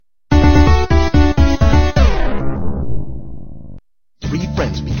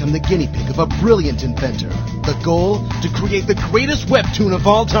guinea pig of a brilliant inventor. The goal? To create the greatest webtoon of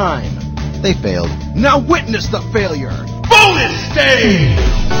all time. They failed. Now witness the failure! Bonus stage!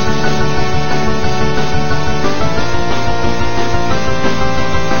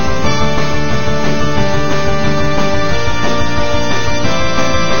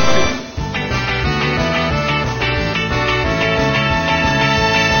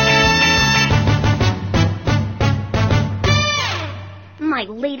 My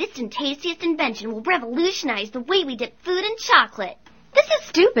latest and tastiest invention will revolutionize the way we dip food in chocolate. This is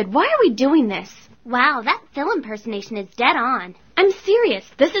stupid. Why are we doing this? Wow, that Phil impersonation is dead on. I'm serious.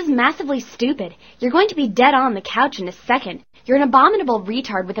 This is massively stupid. You're going to be dead on the couch in a second. You're an abominable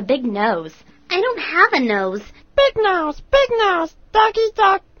retard with a big nose. I don't have a nose. Big nose, doggy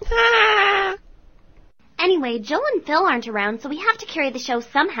dog. Anyway, Joel and Phil aren't around, so we have to carry the show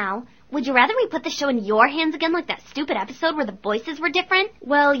somehow. Would you rather we put the show in your hands again like that stupid episode where the voices were different?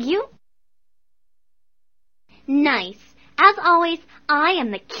 Well, you... Nice. As always, I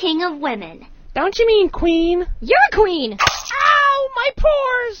am the king of women. Don't you mean queen? You're a queen! Ow, my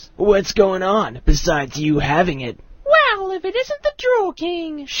pores! What's going on, besides you having it? Well, if it isn't the Drool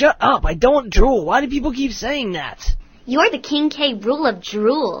King. Shut up, I don't drool. Why do people keep saying that? You're the King K. Rule of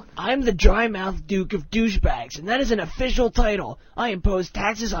Drool. I'm the dry-mouthed Duke of Douchebags, and that is an official title. I impose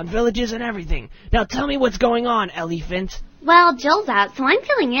taxes on villages and everything. Now tell me what's going on, elephant. Well, Joel's out, so I'm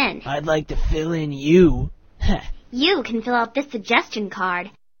filling in. I'd like to fill in you. You can fill out this suggestion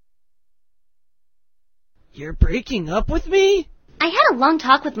card. You're breaking up with me? I had a long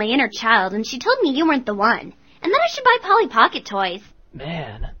talk with my inner child, and she told me you weren't the one. And that I should buy Polly Pocket toys.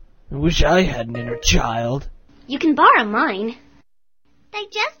 Man, I wish I had an inner child. You can borrow mine.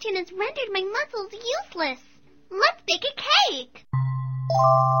 Digestion has rendered my muscles useless. Let's bake a cake.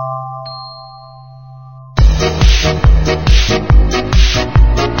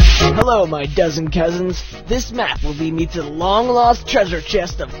 Hello, my dozen cousins. This map will lead me to the long-lost treasure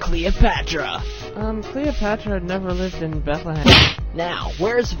chest of Cleopatra. Cleopatra never lived in Bethlehem. Now,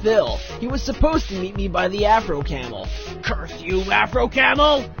 where's Phil? He was supposed to meet me by the Afro Camel. Curse you, Afro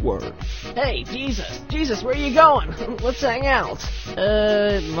Camel! Word. Hey, Jesus. Jesus, where you going? Let's hang out.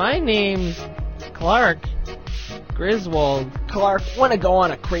 My name's Clark Griswold. Clark, wanna go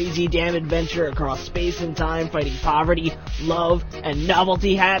on a crazy damn adventure across space and time fighting poverty, love, and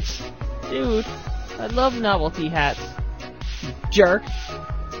novelty hats? Dude, I love novelty hats. Jerk.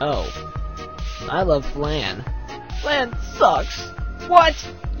 Oh. I love Flan. Flan sucks. What?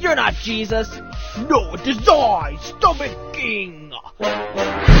 You're not Jesus. No, it is I, Stomach King.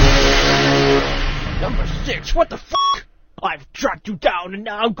 Number 6, what the fuck? I've tracked you down and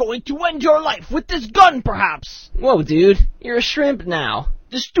now I'm going to end your life with this gun, perhaps. Whoa, dude. You're a shrimp now.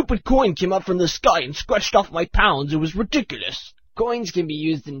 This stupid coin came up from the sky and scratched off my pounds. It was ridiculous. Coins can be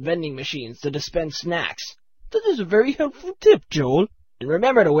used in vending machines to dispense snacks. That is a very helpful tip, Joel. And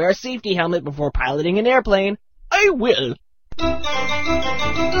remember to wear a safety helmet before piloting an airplane. I will.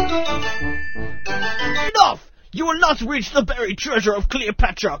 Enough! You will not reach the buried treasure of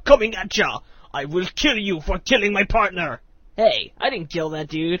Cleopatra coming at ya. I will kill you for killing my partner. Hey, I didn't kill that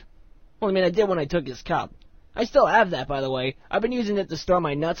dude. Well, I mean, I did when I took his cup. I still have that, by the way. I've been using it to store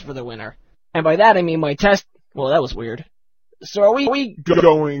my nuts for the winter. And by that, I mean my test... Well, that was weird. So are we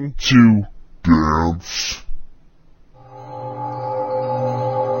going to dance?